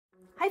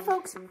Hi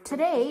folks,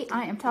 today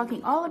I am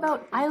talking all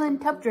about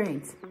island tub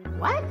drains.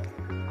 What?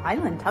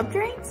 Island tub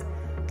drains?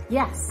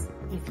 Yes,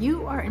 if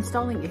you are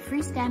installing a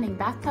freestanding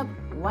bathtub,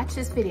 watch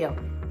this video.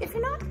 If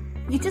you're not,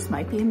 you just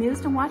might be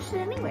amused and watch it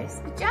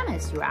anyways.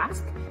 Janice, you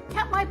ask,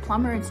 can't my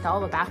plumber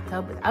install a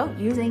bathtub without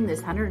using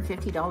this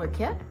 $150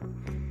 kit?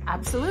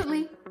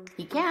 Absolutely,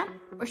 he can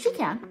or she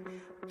can,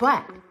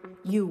 but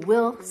you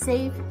will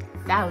save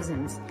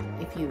thousands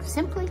if you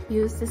simply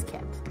use this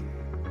kit.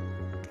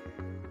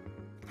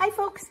 Hi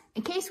folks,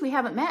 in case we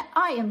haven't met,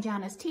 I am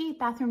Janice T,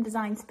 bathroom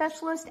design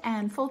specialist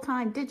and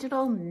full-time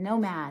digital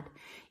nomad.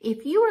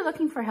 If you are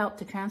looking for help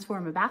to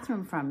transform a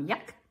bathroom from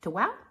yuck to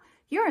wow,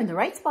 you're in the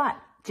right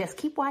spot. Just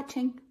keep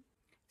watching.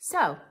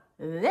 So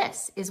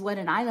this is what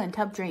an island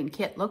tub drain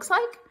kit looks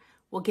like.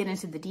 We'll get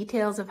into the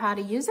details of how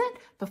to use it,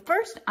 but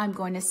first I'm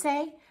going to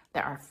say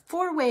there are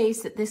 4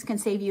 ways that this can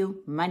save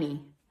you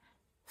money.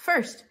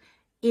 First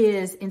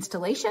is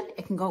installation.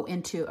 It can go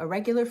into a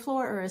regular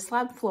floor or a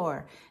slab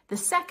floor. The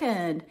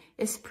second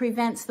is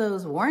prevents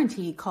those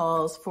warranty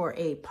calls for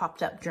a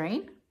popped up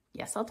drain.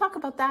 Yes, I'll talk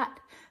about that.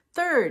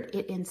 Third,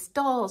 it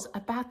installs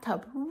a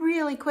bathtub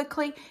really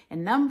quickly.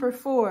 And number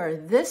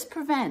 4, this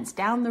prevents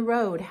down the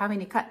road having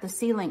to cut the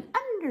ceiling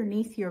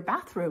underneath your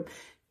bathroom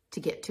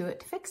to get to it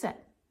to fix it.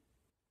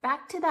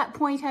 Back to that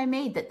point I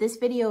made that this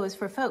video is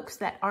for folks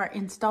that are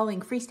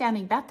installing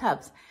freestanding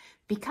bathtubs,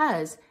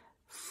 because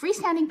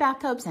freestanding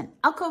bathtubs and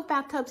alcove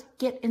bathtubs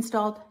get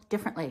installed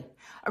differently.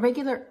 A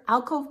regular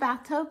alcove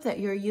bathtub that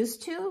you're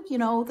used to,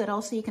 that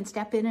also you can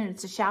step in and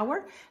it's a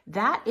shower,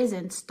 that is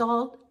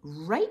installed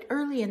right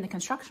early in the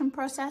construction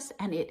process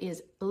and it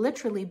is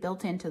literally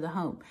built into the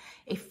home.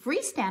 A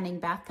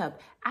freestanding bathtub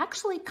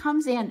actually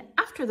comes in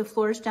after the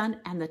floor is done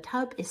and the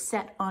tub is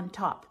set on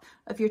top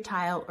of your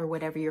tile or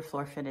whatever your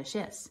floor finish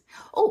is.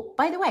 Oh,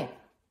 by the way,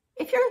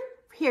 if you're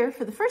here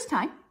for the first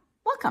time,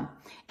 welcome.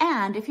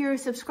 And if you're a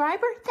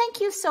subscriber, thank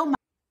you so much.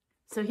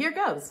 So here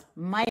goes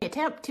my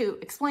attempt to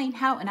explain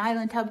how an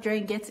island tub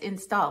drain gets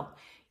installed.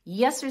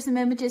 Yes, there's some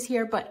images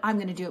here, but I'm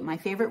going to do it my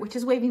favorite, which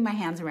is waving my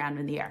hands around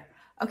in the air.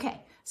 Okay,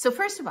 so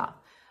first of all,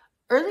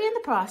 early in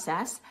the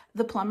process,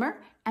 the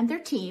plumber and their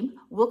team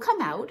will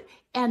come out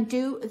and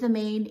do the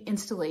main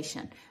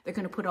installation. They're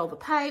going to put all the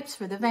pipes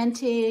for the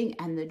venting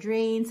and the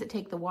drains that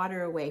take the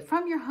water away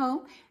from your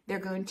home. They're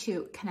going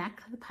to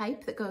connect the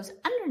pipe that goes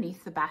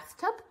underneath the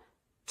bathtub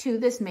to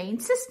this main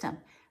system.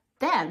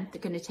 Then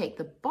they're going to take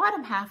the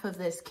bottom half of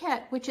this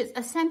kit, which is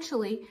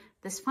essentially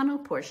this funnel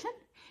portion,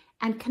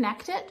 and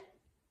connect it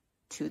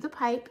to the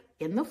pipe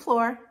in the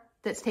floor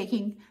that's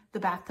taking the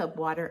bathtub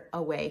water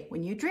away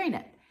when you drain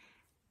it.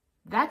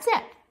 That's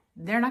it.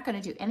 They're not going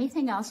to do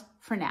anything else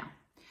for now.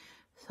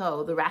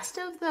 So the rest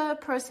of the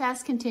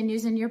process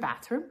continues in your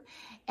bathroom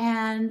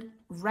and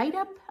right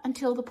up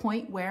until the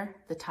point where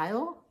the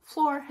tile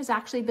floor has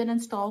actually been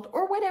installed,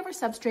 or whatever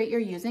substrate you're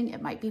using.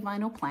 It might be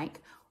vinyl plank,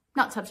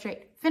 not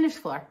substrate, finished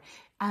floor.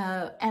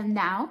 And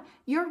now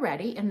you're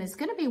ready, and it's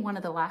going to be one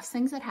of the last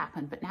things that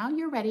happen, but now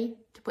you're ready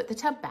to put the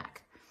tub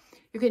back.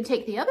 You're going to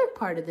take the other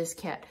part of this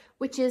kit,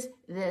 which is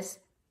this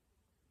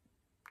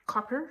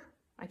copper,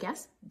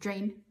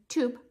 drain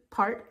tube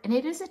part, and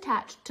it is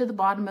attached to the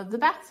bottom of the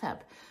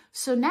bathtub.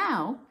 So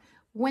now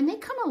when they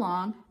come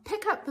along,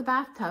 pick up the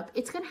bathtub,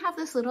 it's going to have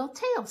this little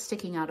tail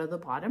sticking out of the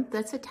bottom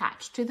that's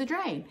attached to the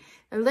drain.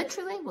 They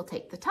literally will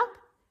take the tub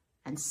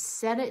and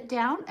set it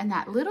down, and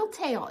that little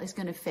tail is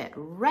going to fit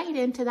right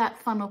into that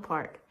funnel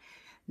part.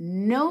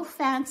 No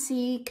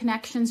fancy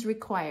connections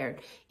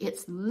required.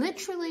 It's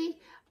literally,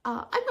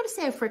 I'm going to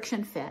say a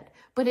friction fit,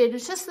 but it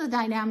is just the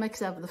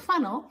dynamics of the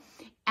funnel,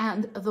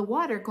 and the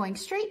water going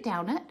straight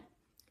down it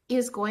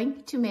is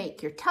going to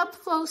make your tub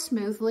flow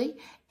smoothly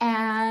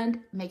and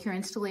make your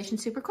installation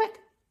super quick.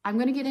 I'm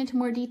going to get into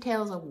more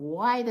details of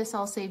why this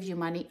all saves you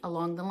money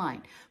along the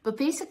line. But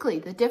basically,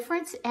 the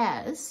difference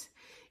is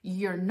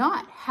you're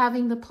not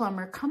having the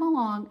plumber come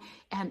along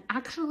and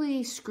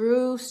actually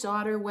screw,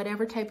 solder,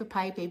 whatever type of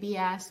pipe,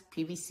 ABS,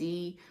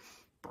 PVC,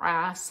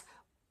 brass,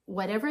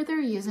 whatever they're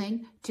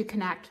using to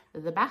connect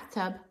the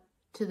bathtub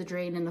to the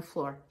drain in the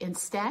floor.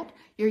 Instead,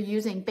 you're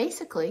using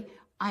basically,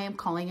 I am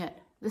calling it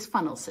this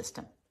funnel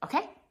system.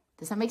 Okay,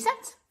 does that make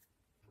sense?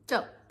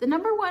 So the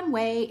number 1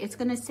 way it's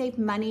going to save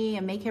money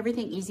and make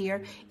everything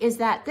easier is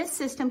that this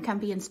system can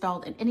be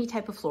installed in any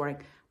type of flooring.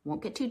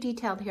 Won't get too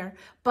detailed here,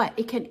 but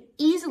it can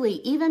easily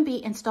even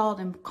be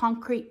installed in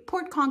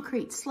poured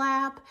concrete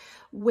slab,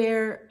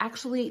 where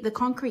actually the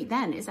concrete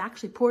then is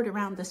actually poured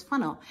around this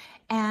funnel.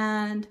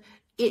 And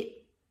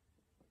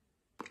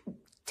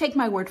take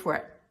my word for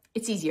it,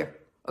 it's easier,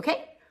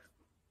 okay?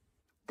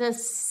 The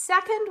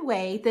second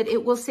way that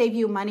it will save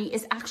you money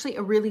is actually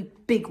a really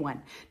big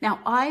one.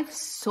 Now, I've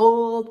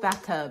sold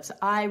bathtubs.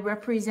 I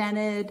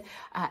represented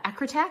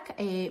Acrotech,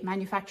 a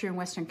manufacturer in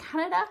Western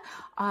Canada.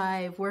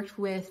 I've worked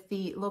with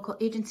the local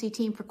agency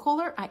team for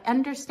Kohler. I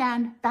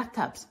understand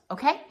bathtubs,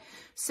 okay?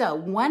 So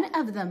one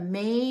of the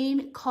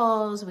main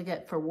calls we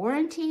get for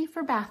warranty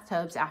for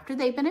bathtubs after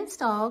they've been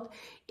installed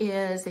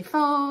is the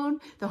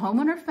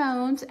homeowner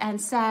phones and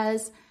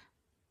says,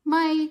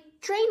 my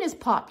drain is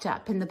popped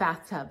up in the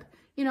bathtub.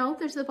 you know,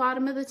 there's the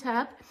bottom of the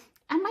tub,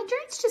 and my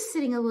drain's just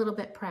sitting a little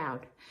bit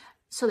proud.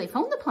 So they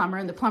phone the plumber,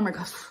 and the plumber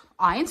goes,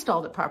 I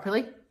installed it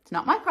properly. It's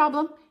not my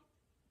problem.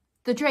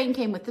 The drain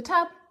came with the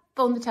tub.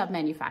 Phone the tub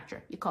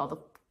manufacturer. You call the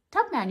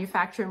tub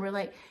manufacturer, and we're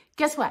like,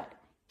 guess what?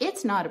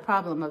 It's not a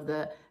problem of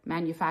the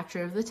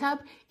manufacturer of the tub.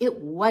 It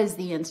was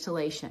the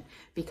installation.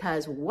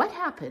 Because what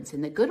happens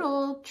in the good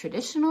old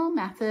traditional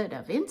method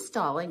of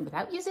installing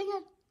without using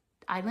an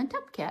island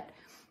tub kit,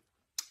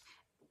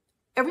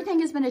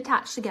 everything has been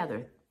attached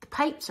together. The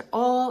pipes are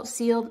all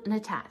sealed and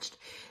attached.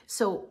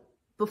 So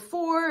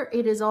before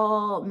it is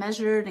all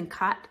measured and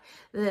cut,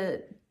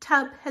 the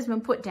tub has been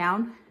put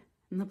down,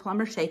 and the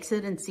plumber shakes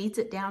it and seats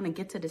it down and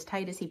gets it as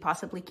tight as he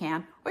possibly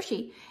can, or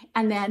she.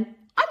 And then,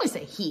 I'm gonna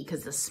say he,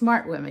 because the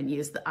smart women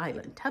use the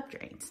island tub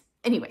drains.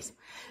 Anyways,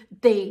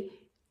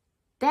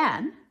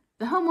 then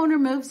the homeowner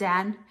moves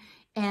in,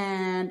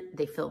 and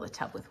they fill the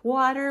tub with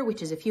water,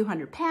 which is a few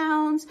hundred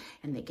pounds,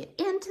 and they get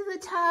into the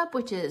tub,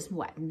 which is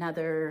what,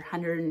 another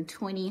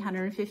 120,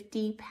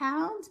 150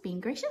 pounds, being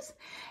gracious.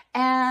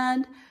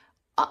 And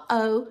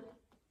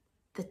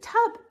the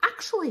tub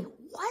actually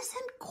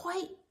wasn't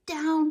quite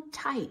down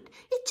tight.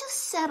 It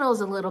just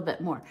settles a little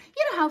bit more.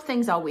 You know how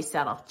things always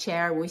settle.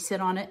 Chair, we sit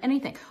on it,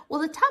 anything.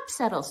 Well, the tub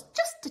settles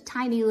just a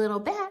tiny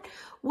little bit.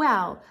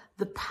 Well,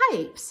 the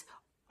pipes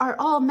are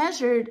all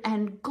measured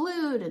and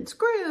glued and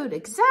screwed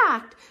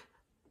exact.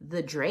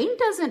 The drain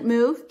doesn't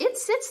move. It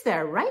sits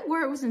there right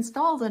where it was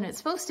installed and it's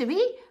supposed to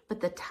be,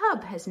 but the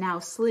tub has now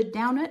slid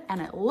down it,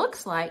 and it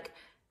looks like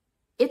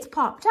it's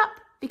popped up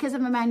because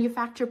of a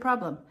manufacturer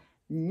problem.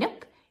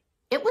 Nope.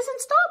 It was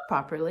installed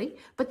properly,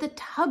 but the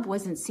tub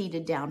wasn't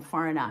seated down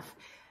far enough.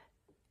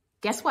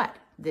 Guess what?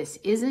 This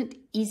isn't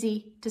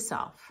easy to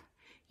solve.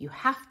 You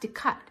have to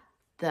cut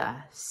the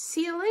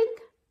ceiling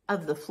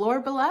of the floor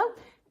below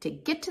to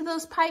get to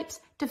those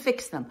pipes to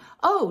fix them.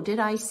 Oh, did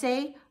I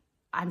say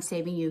I'm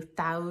saving you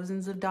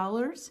thousands of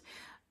dollars?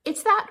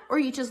 It's that, or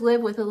you just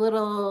live with a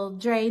little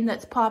drain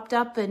that's popped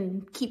up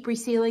and keep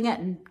resealing it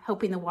and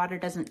hoping the water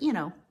doesn't, you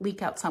know,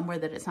 leak out somewhere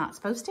that it's not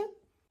supposed to.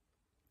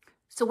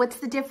 So what's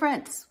the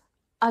difference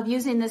of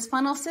using this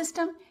funnel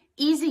system?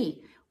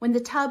 Easy. When the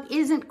tub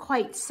isn't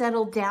quite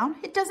settled down,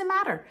 it doesn't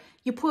matter.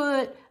 You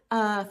put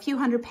a few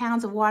hundred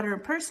pounds of water in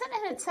person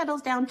and it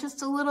settles down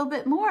just a little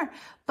bit more.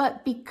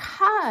 But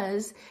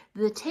because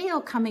the tail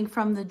coming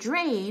from the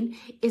drain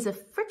is a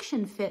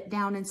friction fit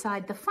down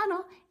inside the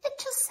funnel, it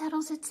just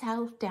settles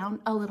itself down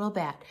a little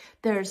bit.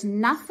 There's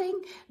nothing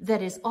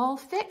that is all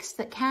fixed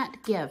that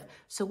can't give.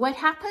 So what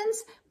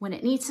happens when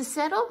it needs to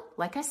settle?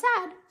 Like I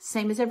said,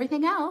 same as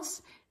everything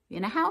else.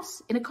 In a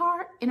house, in a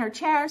car, in our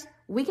chairs,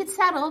 we get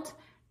settled.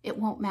 It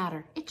won't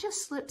matter. It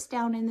just slips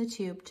down in the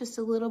tube just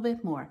a little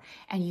bit more.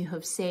 And you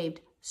have saved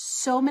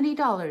so many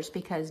dollars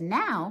because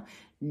now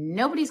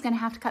nobody's going to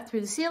have to cut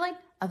through the ceiling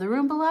of the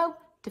room below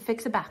to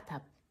fix a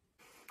bathtub.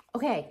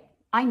 Okay,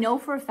 I know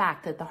for a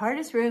fact that the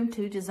hardest room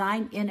to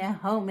design in a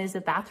home is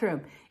a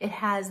bathroom. It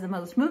has the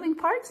most moving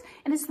parts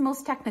and it's the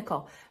most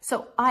technical.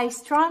 So I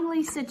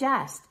strongly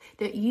suggest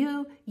that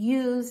you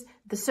use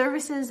the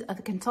services of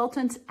the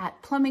consultants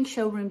at plumbing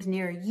showrooms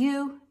near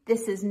you.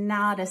 This is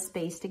not a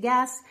space to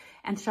guess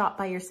and shop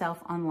by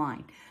yourself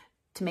online.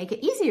 To make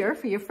it easier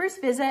for your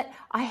first visit,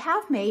 I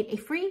have made a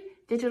free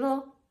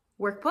digital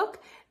workbook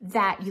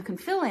that you can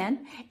fill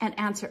in and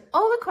answer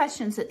all the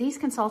questions that these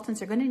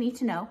consultants are going to need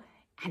to know,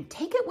 and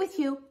take it with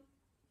you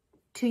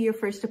to your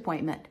first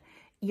appointment.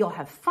 You'll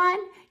have fun,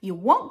 you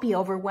won't be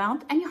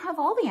overwhelmed, and you'll have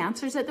all the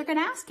answers that they're going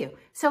to ask you.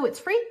 So it's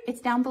free,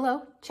 it's down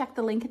below. Check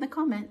the link in the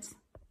comments.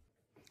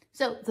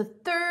 So the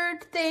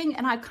third thing,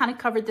 and I've kind of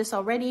covered this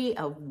already,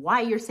 of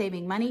why you're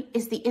saving money,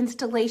 is the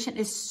installation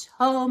is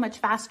so much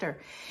faster.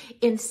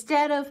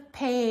 Instead of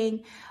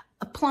paying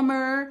a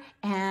plumber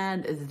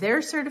and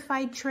their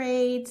certified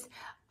trades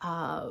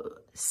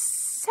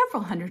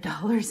several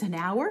 $100s an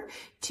hour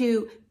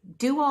to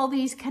do all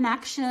these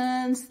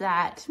connections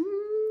that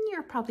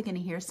you're probably going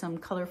to hear some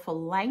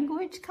colorful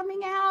language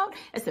coming out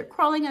as they're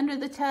crawling under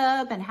the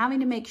tub and having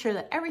to make sure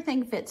that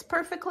everything fits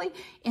perfectly.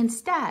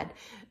 Instead,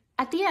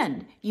 at the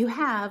end, you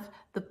have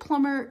the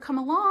plumber come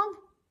along,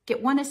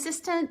 get one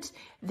assistant,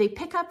 they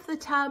pick up the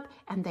tub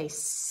and they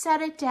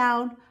set it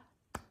down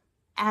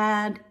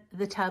and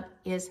the tub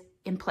is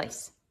in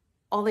place.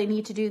 All they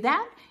need to do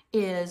that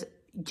is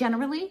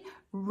generally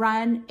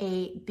run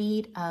a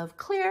bead of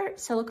clear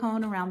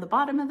silicone around the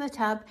bottom of the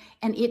tub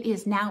and it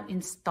is now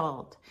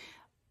installed.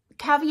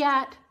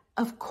 Caveat,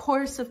 of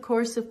course,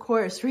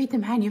 read the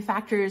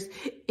manufacturer's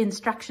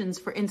instructions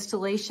for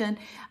installation.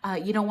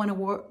 You don't want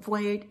to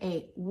avoid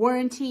a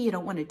warranty. You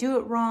don't want to do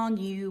it wrong.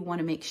 You want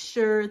to make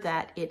sure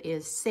that it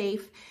is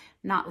safe,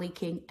 not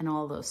leaking, and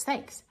all those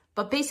things.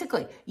 But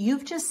basically,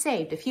 you've just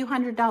saved a few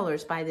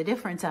 $100s by the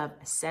difference of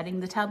setting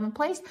the tub in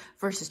place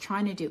versus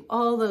trying to do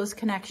all those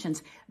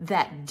connections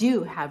that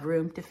do have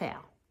room to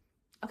fail.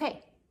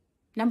 Okay,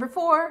 Number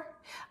 4,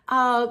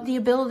 the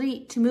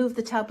ability to move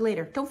the tub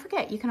later. Don't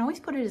forget, you can always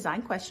put a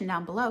design question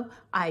down below.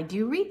 I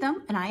do read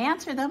them and I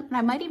answer them, and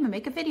I might even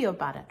make a video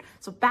about it.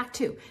 So back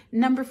to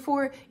number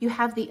 4, you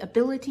have the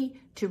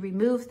ability to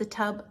remove the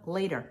tub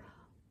later.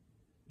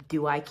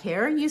 Do I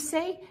care, you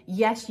say?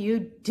 Yes, you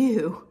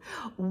do.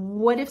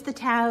 What if the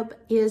tub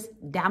is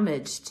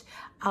damaged?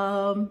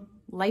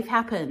 Life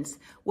happens.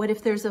 What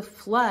if there's a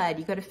flood?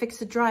 You got to fix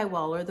the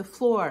drywall or the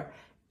floor.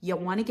 You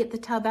want to get the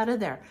tub out of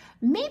there.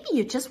 Maybe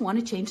you just want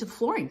to change the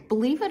flooring.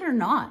 Believe it or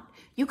not,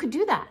 you could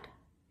do that.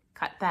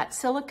 Cut that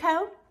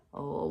silicone,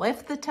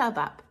 lift the tub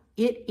up.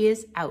 It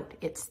is out.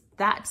 It's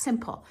that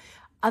simple.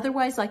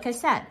 Otherwise, like I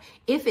said,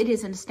 if it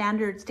is in a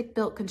standard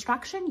stick-built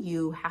construction,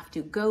 you have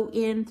to go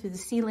in through the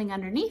ceiling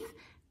underneath,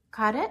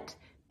 cut it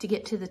to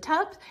get to the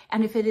tubs.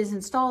 And if it is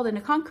installed in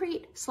a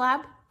concrete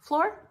slab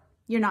floor,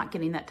 you're not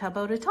getting that tub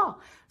out at all.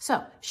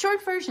 So,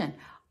 short version,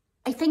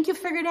 I think you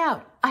figured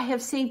out. I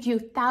have saved you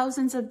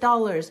thousands of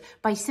dollars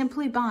by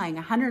simply buying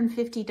a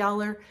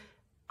 $150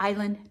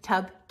 island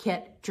tub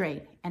kit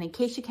drain. And in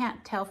case you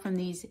can't tell from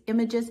these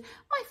images,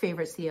 my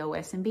favorite's the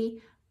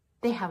OS&B.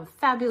 They have a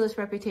fabulous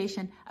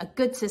reputation, a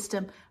good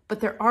system, but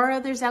there are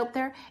others out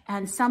there,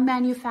 and some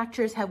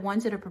manufacturers have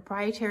ones that are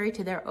proprietary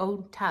to their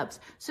own tubs.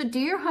 So do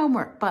your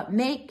homework, but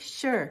make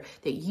sure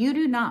that you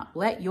do not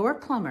let your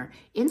plumber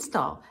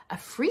install a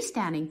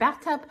freestanding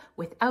bathtub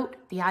without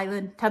the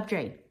island tub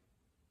drain.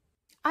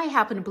 I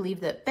happen to believe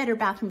that better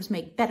bathrooms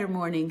make better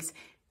mornings,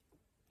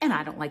 and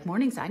I don't like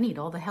mornings. I need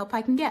all the help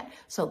I can get.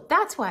 So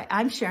that's why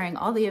I'm sharing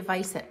all the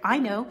advice that I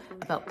know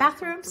about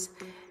bathrooms.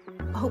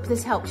 I hope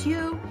this helps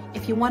you.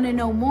 If you want to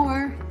know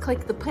more,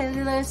 click the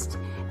playlist,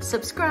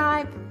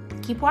 subscribe,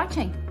 keep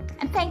watching,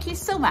 and thank you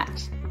so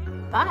much.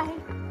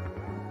 Bye.